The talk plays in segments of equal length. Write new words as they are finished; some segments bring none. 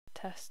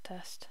test,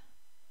 test.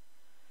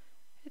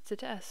 It's a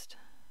test.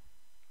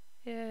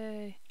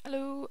 Yay.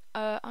 Hello,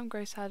 I'm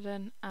Grace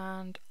Haddon,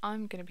 and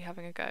I'm going to be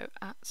having a go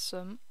at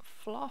some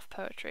Flarf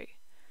poetry.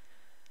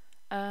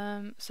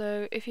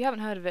 So if you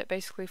haven't heard of it,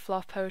 basically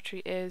Flarf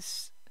poetry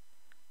is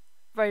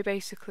very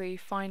basically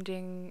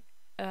finding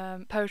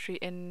poetry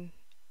in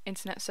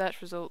internet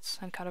search results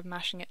and kind of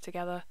mashing it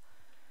together.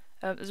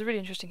 There's a really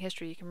interesting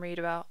history you can read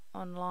about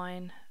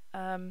online,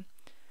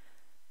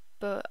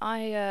 but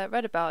I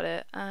read about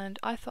it and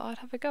I thought I'd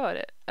have a go at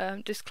it.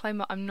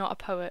 Disclaimer, I'm not a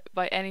poet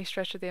by any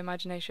stretch of the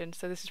imagination,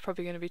 so this is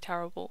probably going to be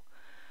terrible.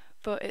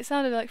 But it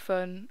sounded like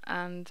fun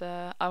and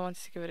I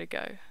wanted to give it a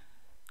go.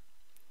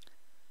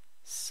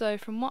 So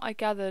from what I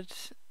gathered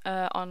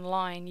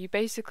online, you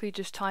basically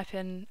just type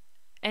in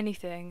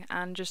anything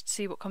and just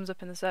see what comes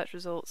up in the search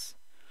results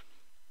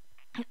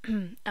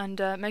and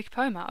make a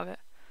poem out of it.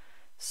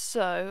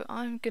 So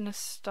I'm gonna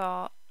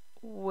start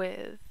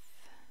with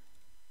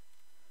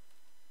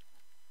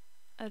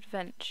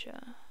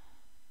adventure.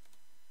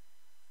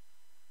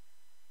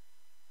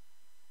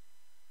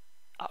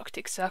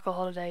 Arctic Circle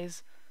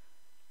holidays.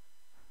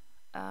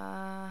 So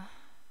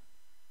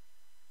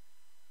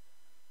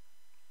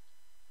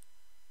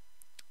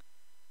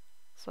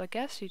I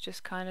guess you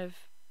just kind of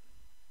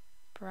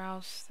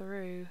browse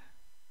through.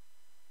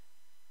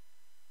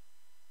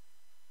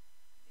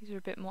 These are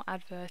a bit more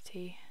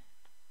adverty.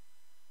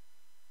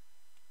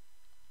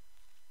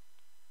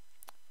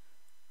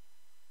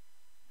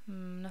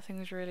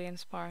 Nothing's really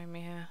inspiring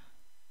me here.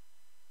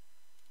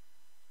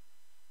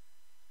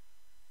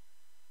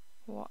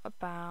 What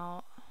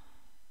about...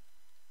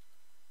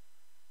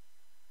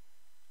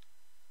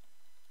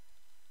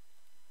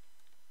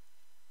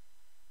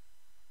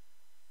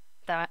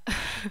 Damn it.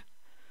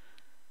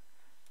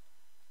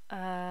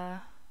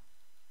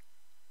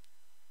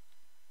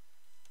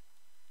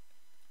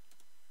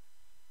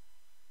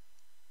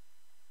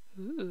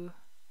 Ooh.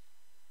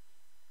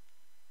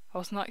 I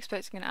was not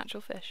expecting an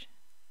actual fish.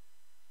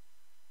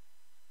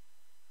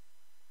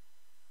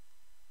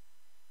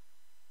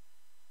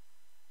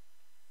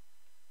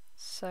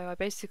 So I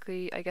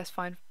basically, I guess,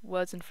 find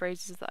words and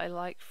phrases that I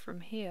like from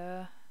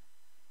here.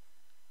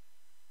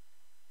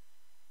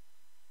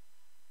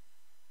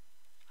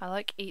 I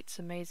like eats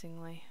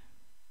amazingly.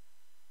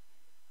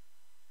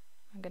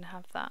 I'm gonna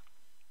have that.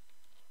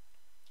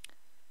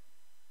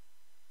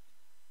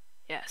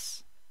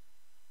 Yes.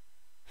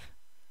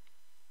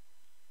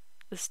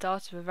 The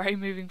start of a very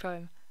moving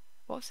poem.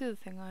 What was the other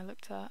thing I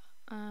looked at?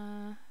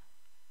 I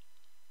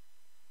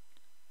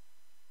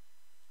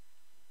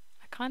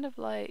kind of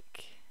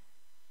like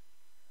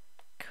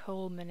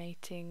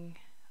culminating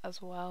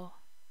as well.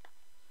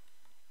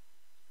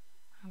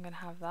 I'm gonna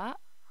have that.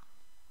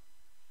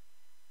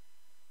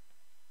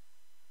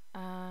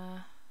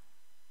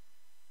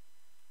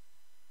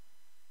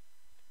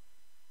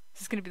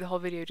 This is gonna be the whole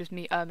video, just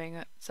me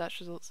at search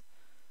results.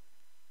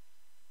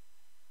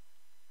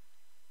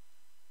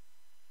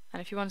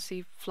 And if you want to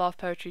see Flarf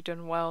poetry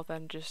done well,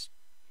 then just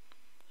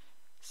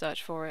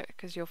search for it,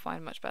 because you'll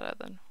find much better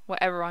than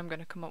whatever I'm going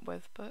to come up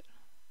with. But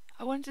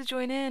I wanted to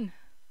join in.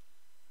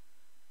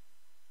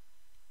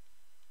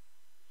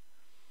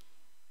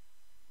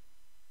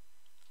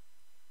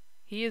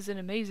 He is an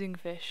amazing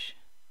fish.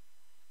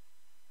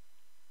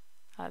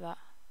 Like that.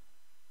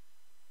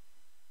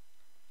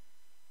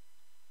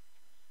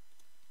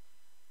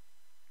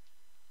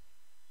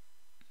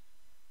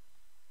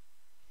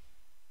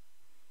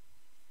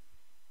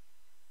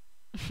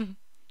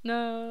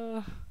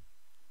 No.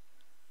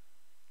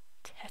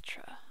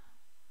 Tetra.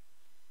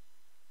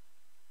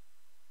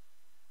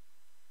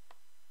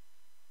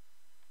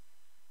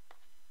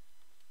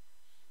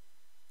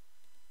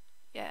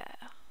 Yeah.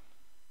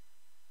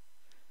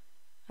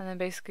 And then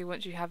basically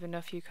once you have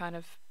enough, you kind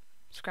of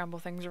scramble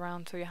things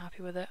around till you're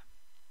happy with it.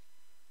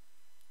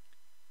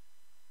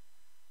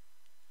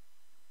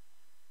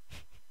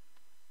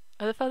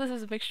 I love how this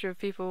is a mixture of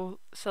people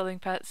selling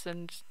pets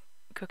and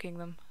cooking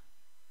them.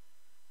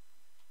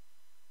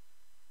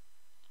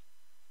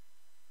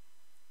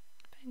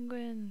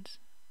 Penguins.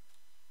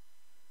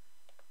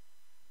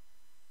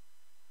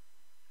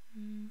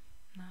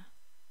 Nah.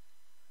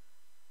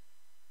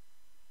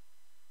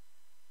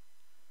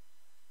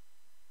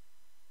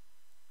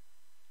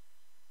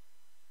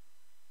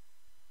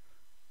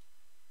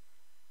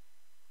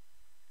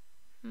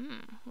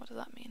 What does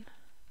that mean?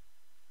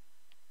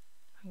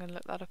 I'm gonna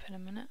look that up in a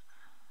minute.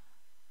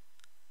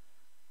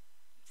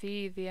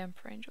 The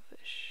emperor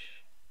angelfish.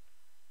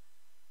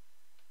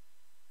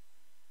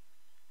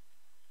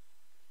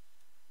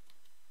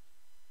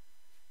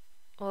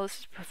 Well, this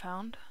is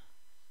profound.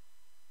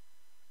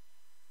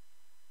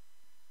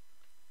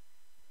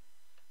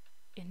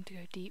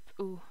 Indigo deep.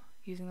 Ooh,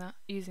 using that.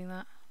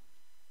 Imperator.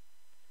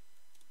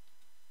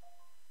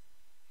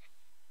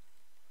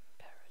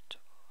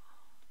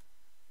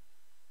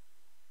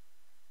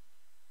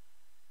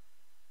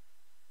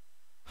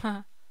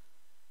 Huh.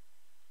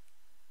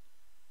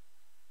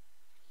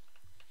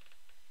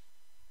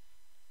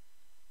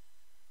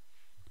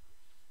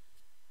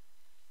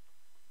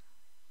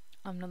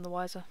 I'm none the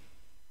wiser.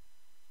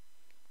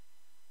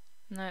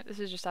 No, this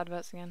is just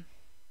adverts again.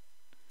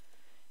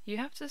 You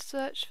have to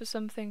search for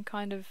something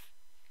kind of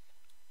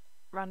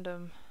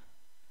random.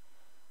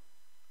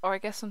 Or I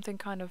guess something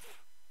kind of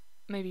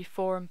maybe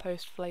forum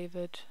post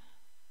flavoured.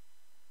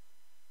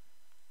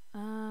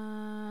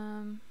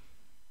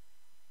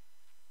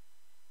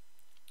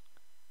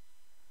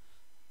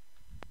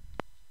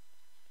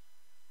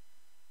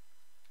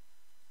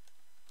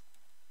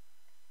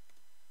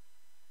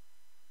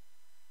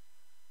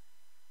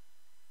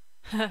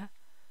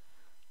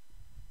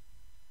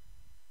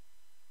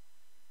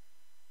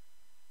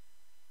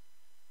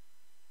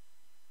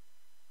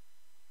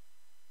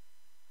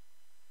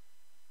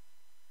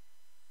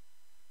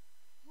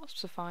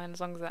 Wasps are fine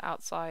as long as they're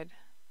outside.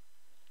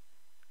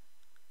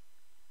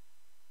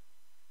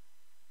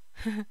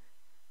 The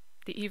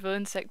evil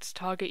insects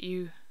target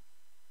you.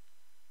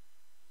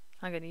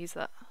 I'm gonna use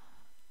that.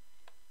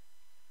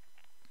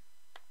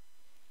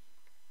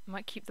 I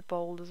might keep the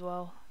bold as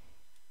well.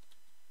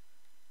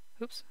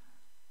 Oops.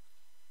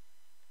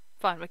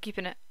 Fine, we're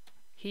keeping it.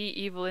 He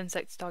evil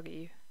insects target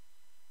you.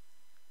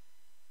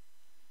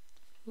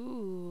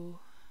 Ooh.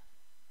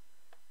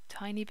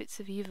 Tiny bits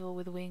of evil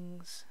with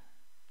wings.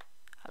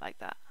 I like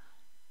that.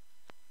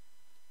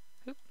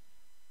 Oop.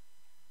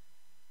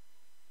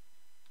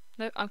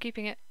 No, I'm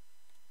keeping it.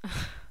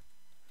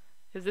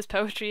 Is this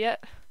poetry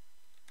yet?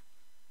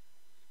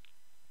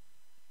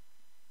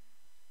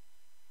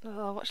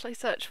 Oh, what shall I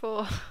search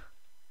for?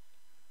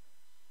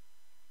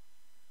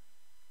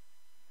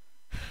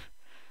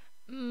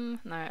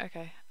 No,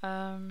 okay.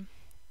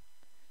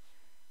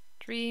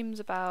 Dreams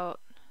about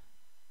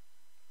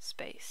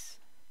space.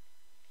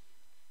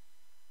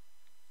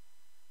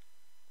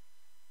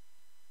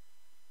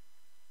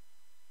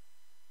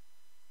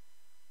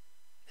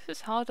 This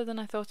is harder than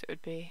I thought it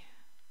would be.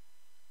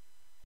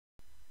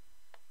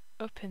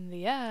 Up in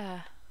the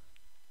air.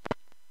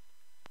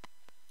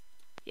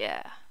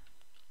 Yeah.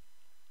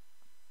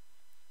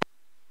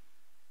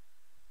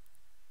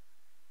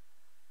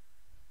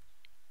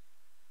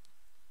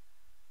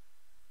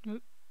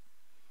 Oop.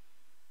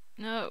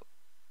 No.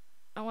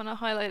 I want to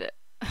highlight it.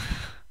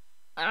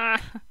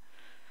 Ah.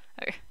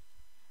 Okay.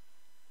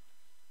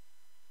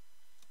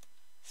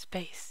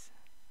 Space.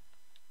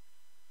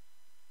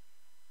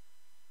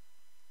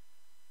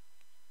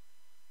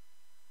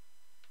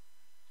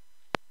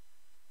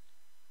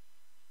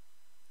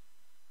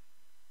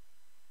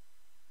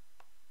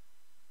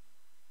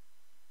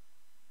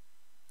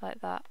 Like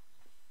that.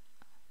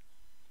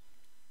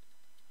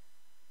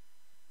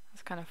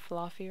 That's kind of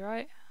fluffy,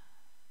 right?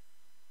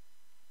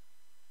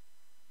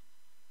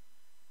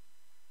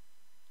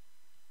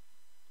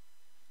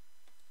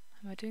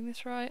 Am I doing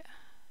this right?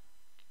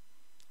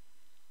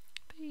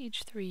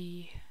 Page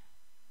 3.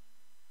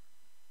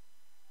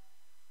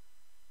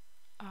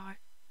 Oh,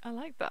 I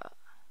like that.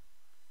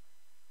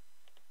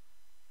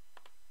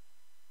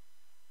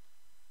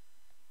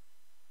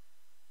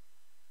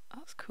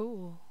 That's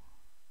cool.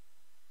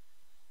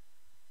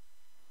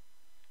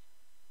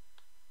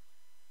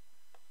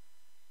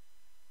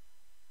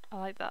 I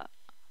like that.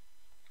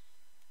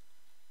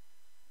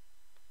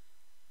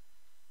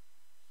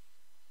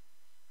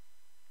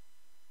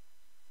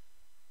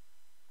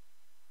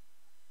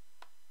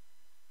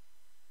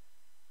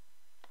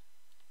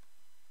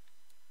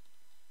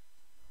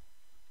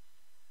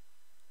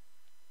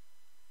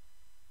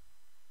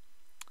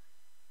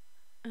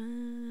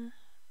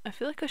 I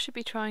feel like I should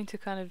be trying to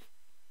kind of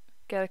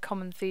get a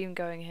common theme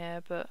going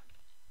here, but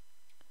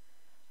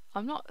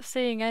I'm not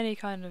seeing any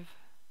kind of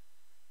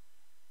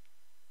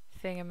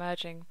thing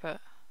emerging, but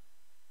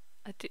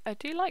I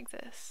do like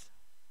this.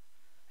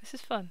 This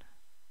is fun.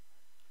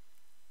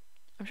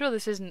 I'm sure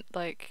this isn't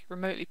like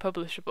remotely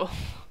publishable,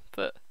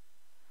 but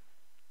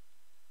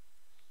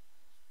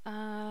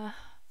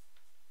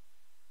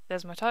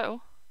there's my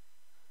title.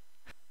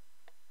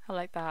 I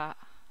like that.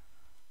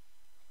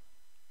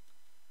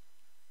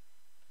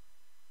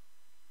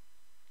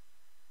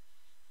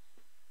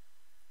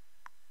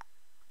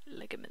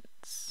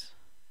 Ligaments.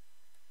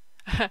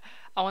 I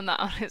want that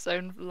on its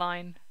own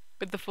line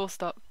with the full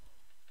stop.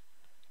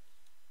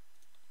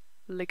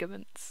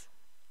 Ligaments.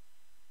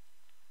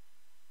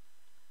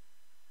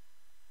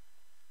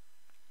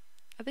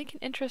 I think an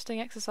interesting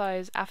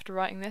exercise after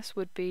writing this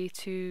would be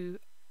to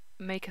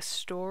make a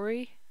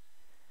story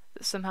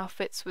that somehow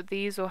fits with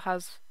these or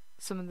has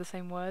some of the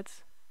same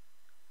words.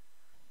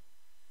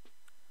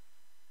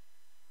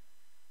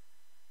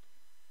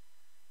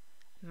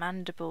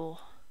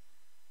 Mandible.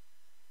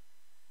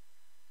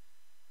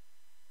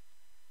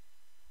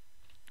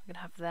 I'm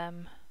gonna have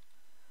them.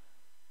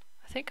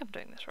 I think I'm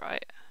doing this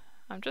right.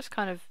 I'm just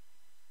kind of,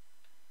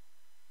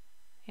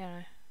 you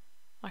know,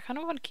 I kind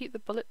of want to keep the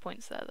bullet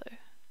points there though.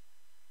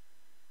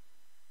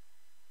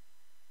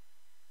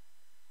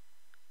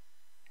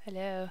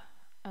 Hello.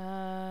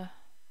 I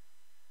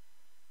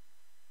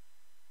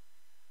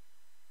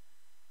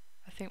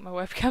think my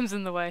webcam's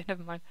in the way.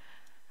 Never mind.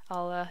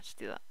 I'll just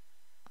do that.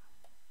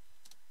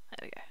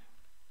 There we go.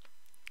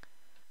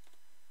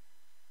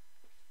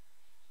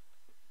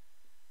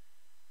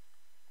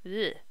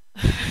 Ugh.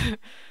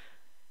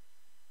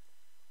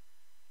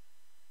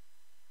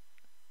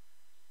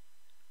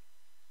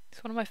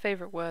 It's one of my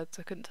favourite words,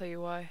 I couldn't tell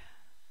you why.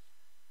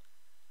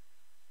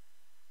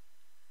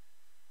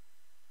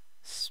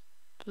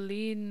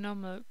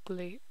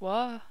 Splenomegaly.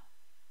 What?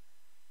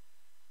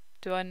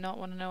 Do I not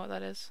want to know what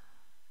that is?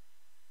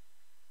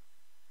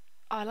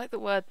 Oh, I like the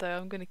word though,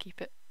 I'm gonna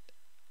keep it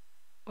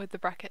with the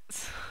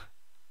brackets.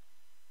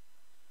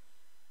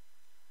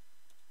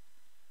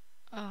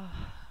 Oh,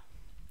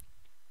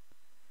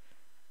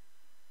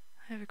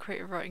 I have a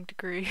creative writing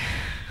degree.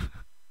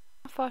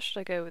 How far should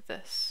I go with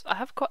this? I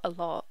have quite a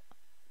lot.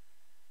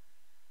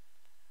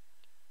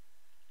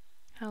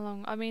 How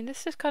long? I mean,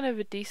 this is kind of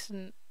a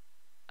decent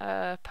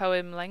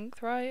poem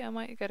length, right? I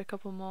might get a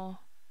couple more.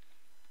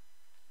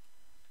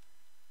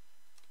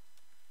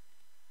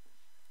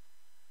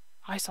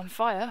 Ice on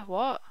fire?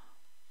 What?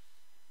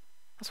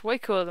 That's way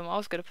cooler than what I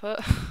was gonna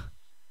put.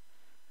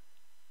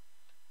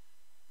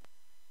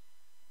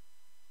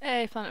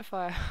 Hey, Planet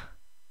Fire.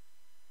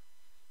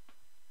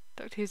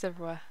 Doctor Who's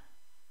everywhere.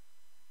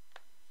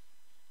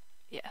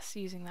 Yes,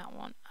 using that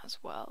one as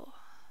well.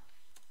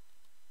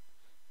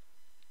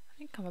 I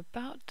think I'm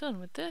about done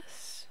with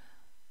this.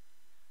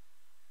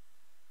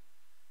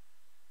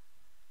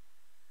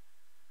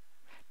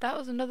 That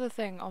was another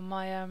thing on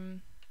my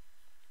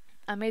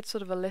I made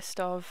sort of a list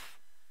of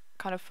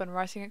kind of fun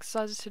writing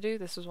exercises to do.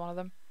 This was one of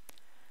them.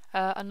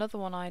 Another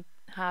one I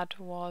had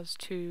was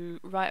to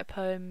write a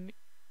poem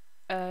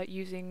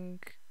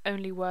using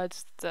only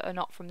words that are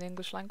not from the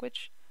English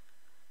language.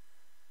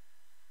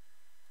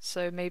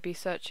 So maybe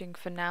searching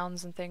for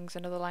nouns and things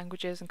in other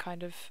languages and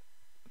kind of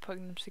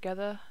putting them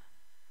together.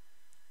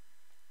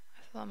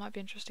 I thought that might be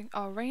interesting.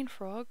 Oh, rain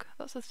frog,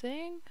 that's a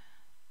thing?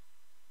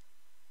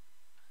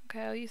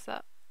 Okay, I'll use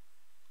that.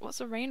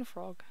 What's a rain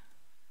frog?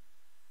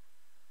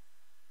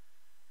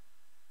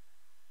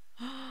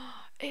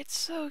 It's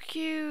so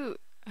cute!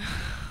 It's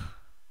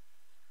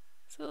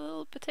a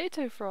little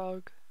potato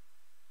frog.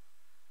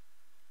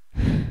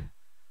 Oh,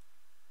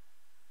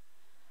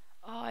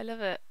 I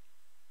love it.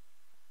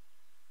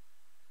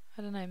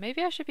 I don't know,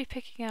 maybe I should be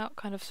picking out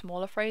kind of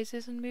smaller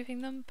phrases and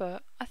moving them,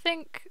 but I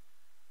think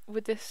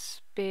with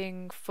this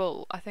being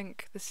full, I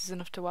think this is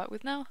enough to work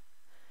with now.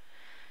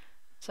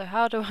 So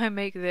how do I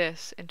make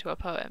this into a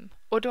poem?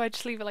 Or do I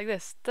just leave it like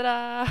this?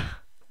 Ta-da!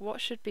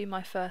 What should be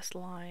my first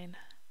line?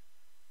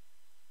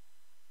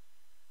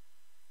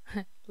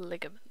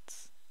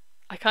 Ligaments.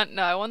 I can't,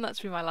 no, I want that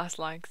to be my last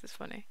line because it's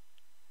funny.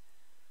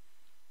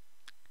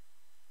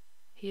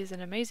 He is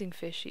an amazing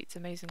fish, eats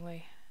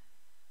amazingly.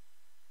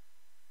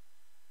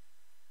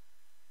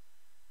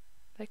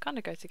 They kind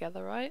of go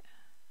together, right?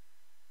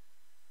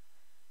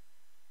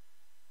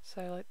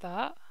 So like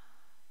that.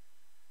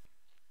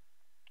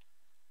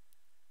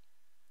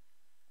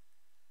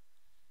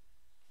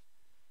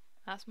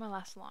 That's my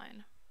last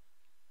line.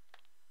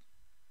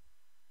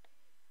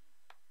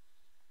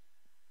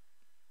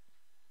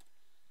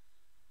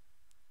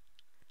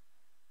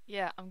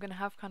 Yeah, I'm gonna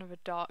have kind of a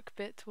dark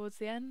bit towards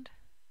the end.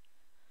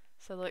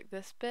 So like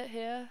this bit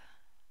here.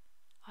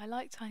 I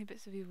like tiny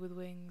bits of evil with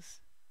wings.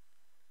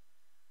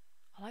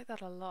 I like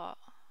that a lot.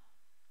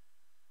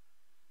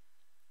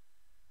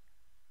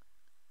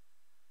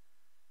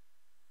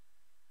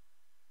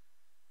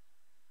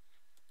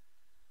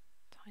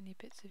 Tiny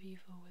bits of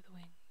evil with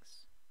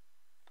wings.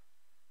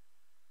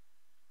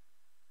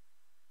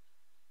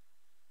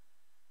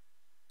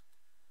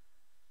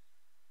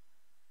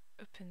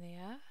 Up in the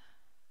air.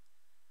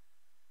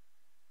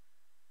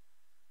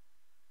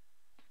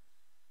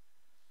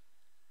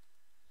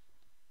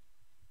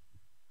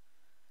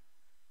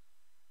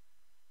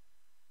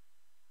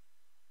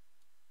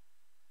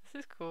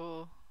 This is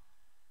cool.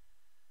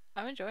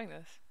 I'm enjoying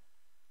this.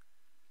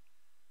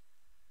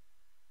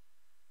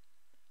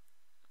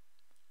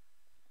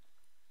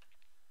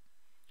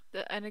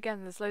 And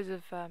again, there's loads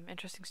of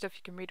interesting stuff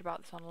you can read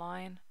about this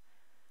online,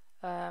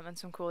 and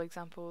some cool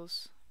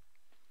examples.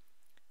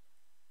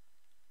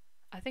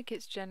 I think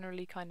it's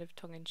generally kind of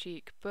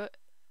tongue-in-cheek, but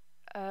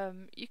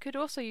you could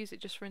also use it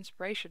just for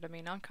inspiration. I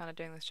mean, I'm kind of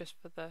doing this just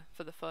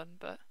for the fun,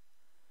 but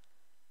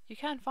you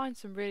can find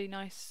some really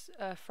nice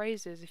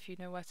phrases if you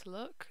know where to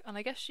look. And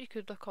I guess you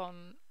could look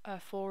on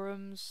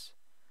forums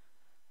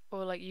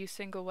or like use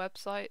single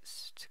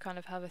websites to kind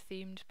of have a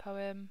themed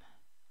poem.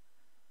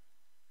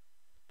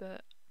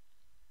 But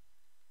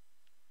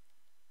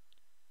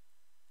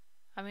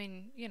I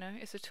mean, you know,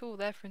 it's a tool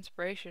there for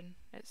inspiration.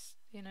 It's,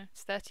 you know,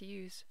 it's there to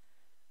use.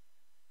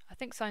 I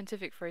think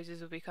scientific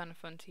phrases would be kind of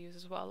fun to use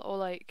as well, or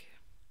like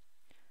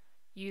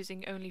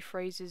using only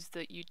phrases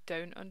that you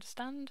don't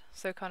understand,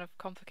 so kind of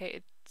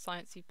complicated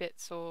sciencey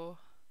bits or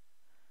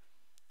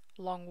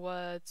long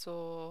words,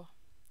 or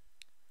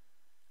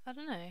I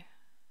don't know.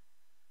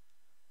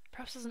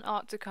 Perhaps there's an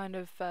art to kind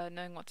of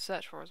knowing what to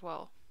search for as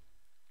well.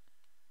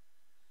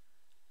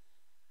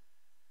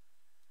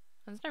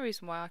 And there's no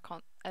reason why I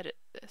can't edit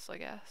this, I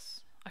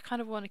guess. I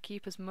kind of want to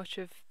keep as much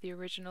of the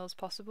original as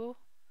possible.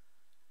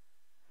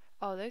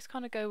 Oh, those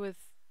kind of go with...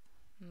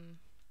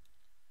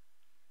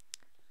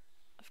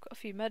 I've got a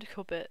few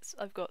medical bits.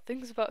 I've got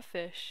things about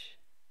fish.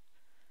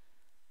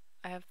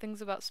 I have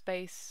things about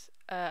space,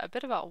 a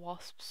bit about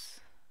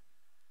wasps.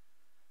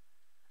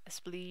 A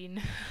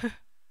spleen.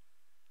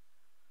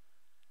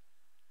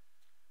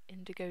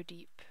 Indigo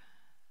Deep.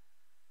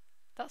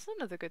 That's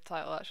another good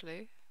title,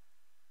 actually.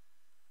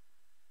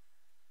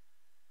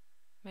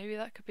 Maybe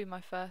that could be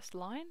my first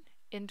line?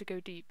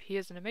 Indigo Deep. He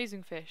is an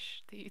amazing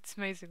fish that eats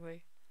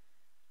amazingly.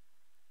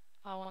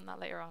 I want that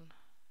later on.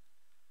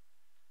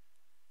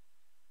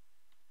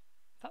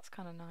 That's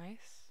kind of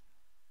nice.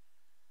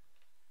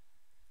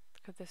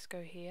 Could this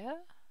go here?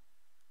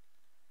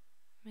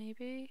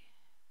 Maybe?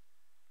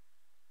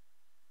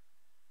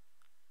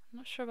 I'm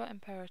not sure about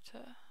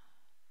Imperator.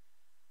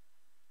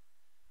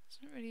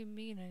 Doesn't really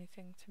mean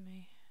anything to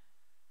me.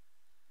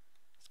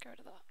 Let's get rid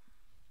of that.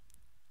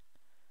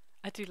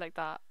 I do like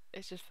that.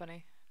 It's just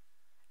funny.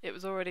 It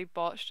was already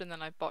botched and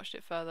then I botched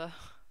it further.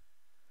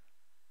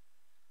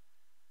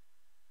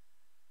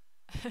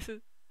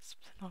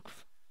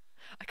 Splinograph.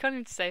 I can't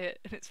even say it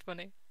and it's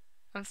funny.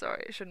 I'm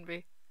sorry, it shouldn't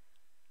be.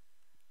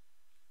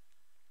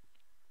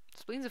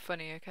 Spleens are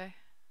funny, okay?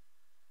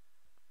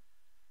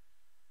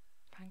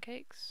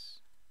 Pancakes.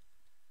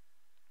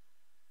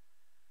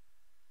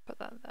 Put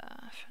that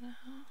there for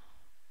now.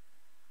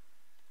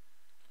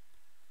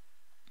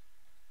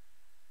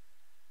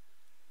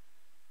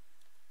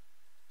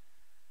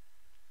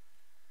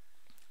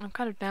 I'm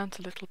kind of down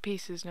to little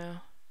pieces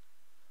now.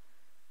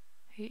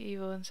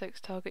 Evil insects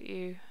target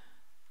you.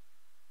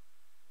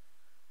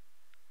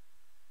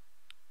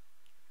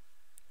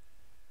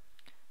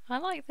 I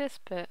like this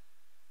bit.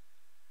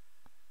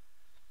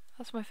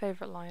 That's my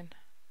favourite line.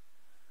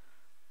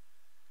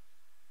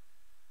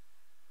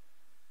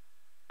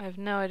 I have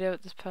no idea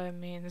what this poem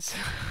means.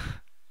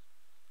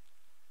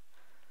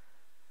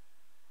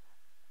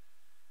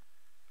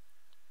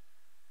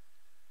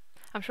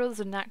 I'm sure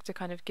there's a knack to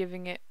kind of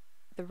giving it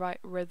the right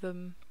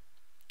rhythm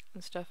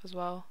and stuff as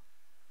well.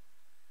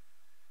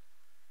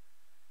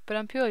 But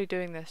I'm purely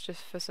doing this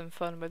just for some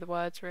fun with the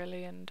words,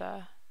 really, and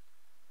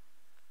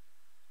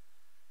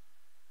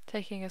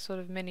taking a sort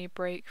of mini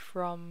break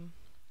from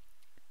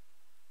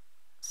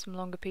some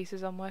longer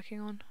pieces I'm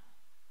working on.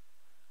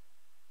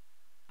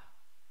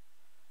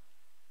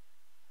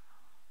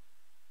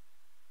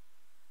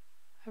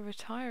 A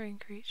retiring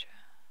creature.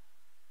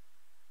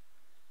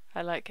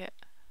 I like it.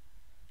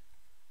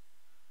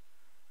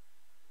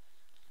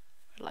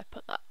 Where will I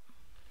put that?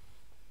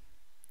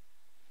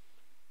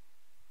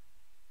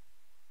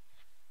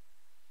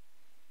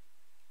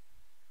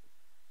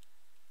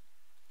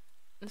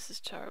 This is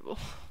terrible.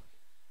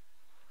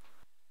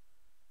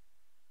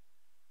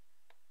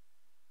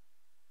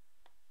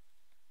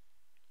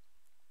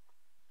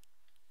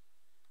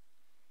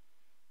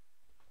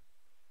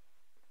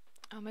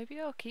 Oh, maybe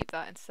I'll keep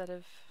that instead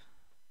of...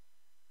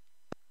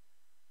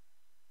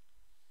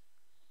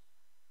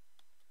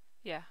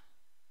 Yeah.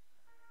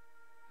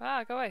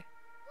 Ah, go away.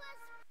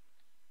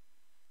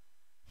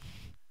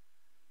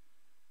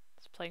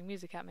 It's playing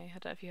music at me. I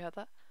don't know if you heard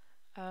that.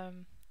 But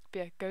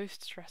yeah,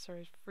 Ghost Stresser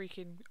is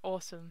freaking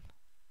awesome.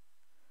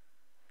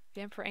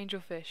 The Emperor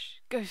Angelfish,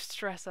 Ghost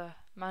Stresser,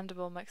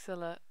 Mandible,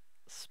 Maxilla,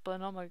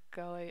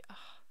 Splenomegaly.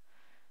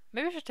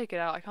 Maybe I should take it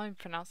out. I can't even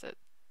pronounce it.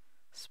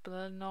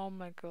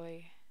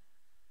 Splenomegaly.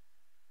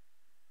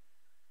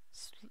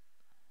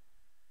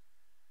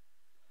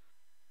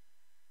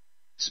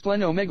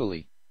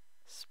 Splenomegaly.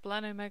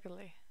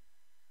 Splenomegaly.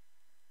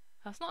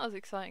 That's not as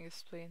exciting as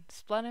spleen.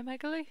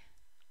 Splenomegaly?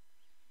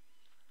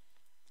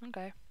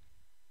 Okay.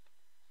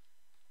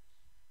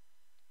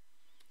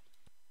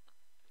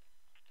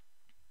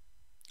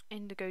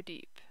 Indigo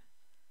Deep.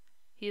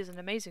 He is an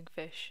amazing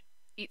fish.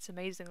 Eats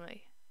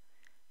amazingly.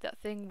 That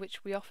thing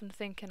which we often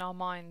think in our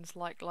minds,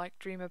 like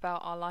dream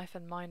about our life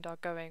and mind are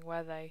going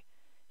where they,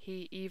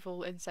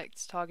 evil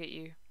insects target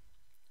you.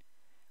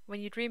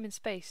 When you dream in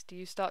space, do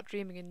you start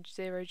dreaming in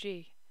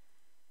 0G?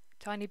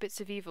 Tiny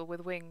bits of evil with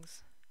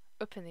wings.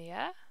 Up in the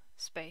air?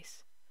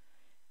 Space.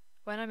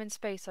 When I'm in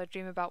space, I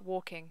dream about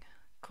walking,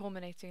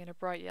 culminating in a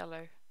bright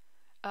yellow.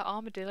 Are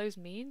armadillos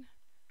mean?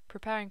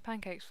 Preparing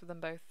pancakes for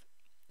them both.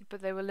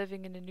 But they were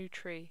living in a new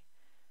tree.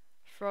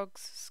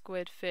 Frogs,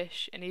 squid,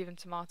 fish, and even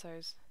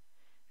tomatoes.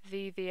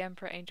 The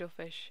Emperor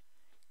Angelfish.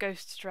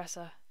 Ghost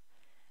Stresser.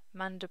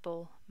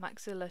 Mandible,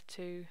 Maxilla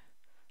 2,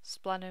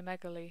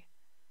 Splenomegaly.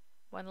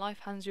 When life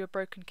hands you a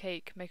broken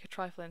cake, make a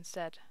trifle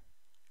instead.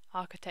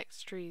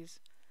 Architect's trees.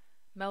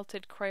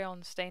 Melted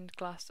crayon stained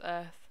glass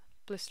earth.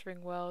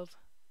 Blistering world.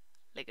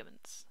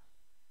 Ligaments.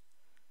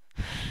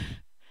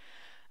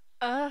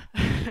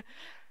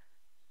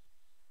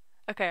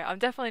 Okay, I'm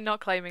definitely not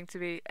claiming to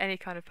be any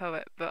kind of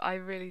poet, but I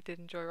really did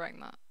enjoy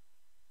writing that.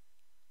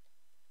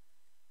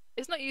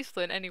 It's not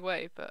useful in any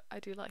way, but I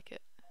do like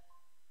it.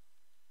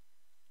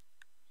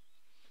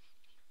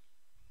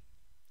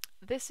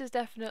 This is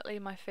definitely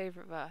my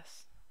favourite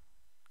verse.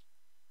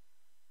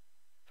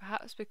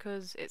 Perhaps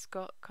because it's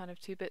got kind of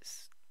two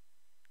bits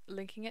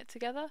linking it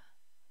together.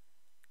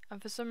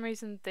 And for some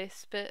reason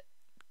this bit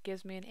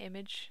gives me an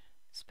image,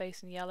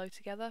 space and yellow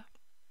together.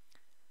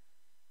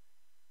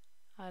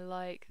 I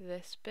like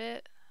this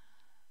bit.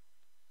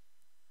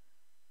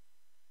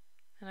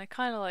 And I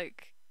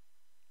like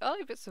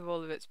bits of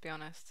all of it, to be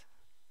honest.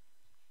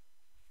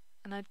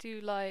 And I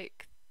do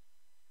like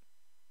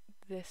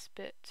this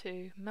bit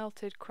too.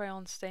 Melted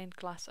crayon stained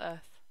glass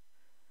earth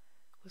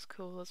was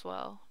cool as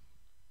well.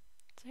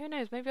 So who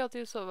knows, maybe I'll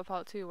do sort of a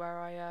part 2 where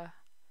I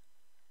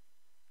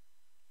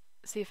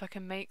see if I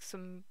can make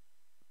some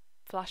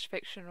flash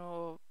fiction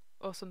or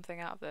something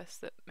out of this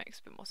that makes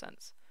a bit more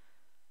sense.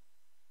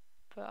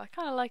 But I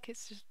kind of like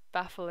it's just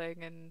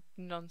baffling and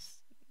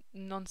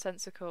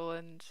nonsensical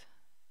and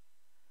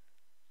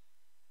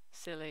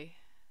silly.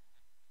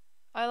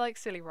 I like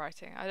silly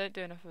writing. I don't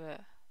do enough of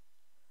it.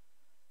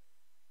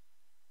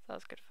 So that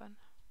was good fun.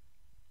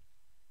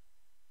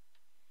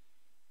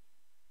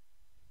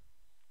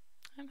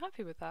 I'm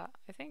happy with that,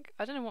 I think.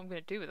 I don't know what I'm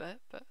going to do with it,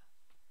 but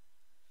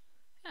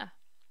yeah.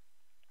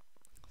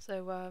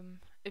 So,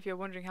 if you're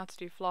wondering how to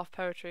do Flarf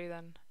poetry,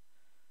 then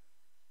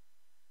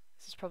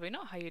this is probably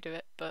not how you do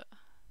it, but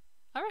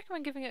I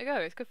recommend giving it a go.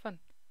 It's good fun.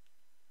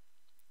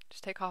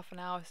 Just take half an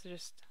hour to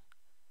just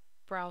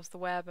browse the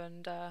web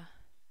and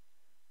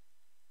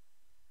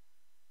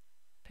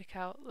pick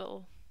out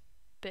little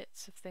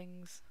bits of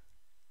things.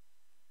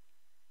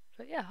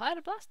 But yeah, I had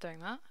a blast doing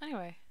that.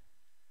 Anyway.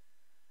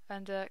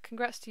 And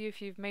congrats to you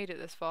if you've made it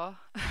this far,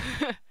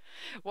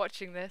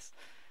 watching this.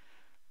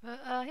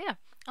 But yeah,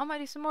 I might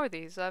do some more of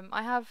these. I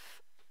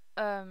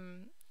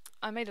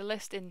made a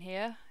list in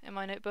here in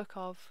my notebook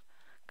of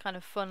kind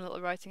of fun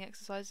little writing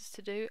exercises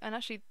to do, and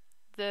actually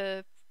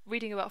the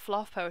reading about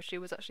fluff poetry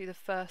was actually the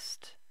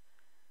first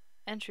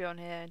entry on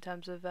here in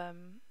terms of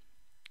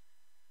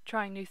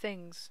trying new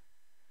things.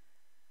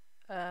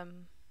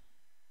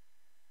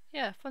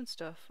 Yeah, fun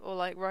stuff. Or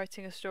like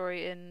writing a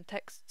story in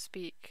text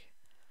speak.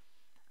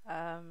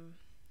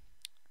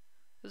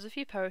 There's a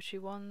few poetry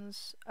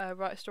ones,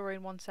 write a story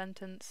in one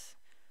sentence,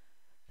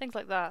 things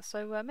like that.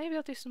 So maybe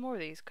I'll do some more of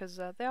these because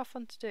they are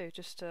fun to do,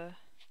 just to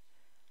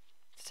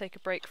take a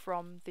break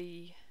from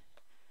the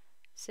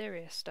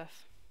serious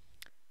stuff.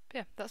 But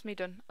yeah, that's me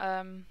done.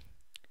 And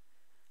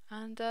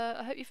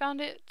I hope you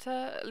found it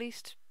at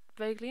least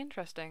vaguely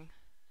interesting.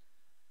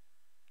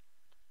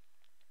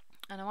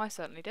 I know I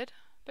certainly did.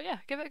 But yeah,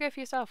 give it a go for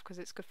yourself because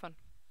it's good fun.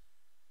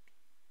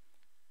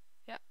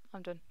 Yeah,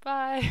 I'm done.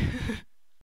 Bye!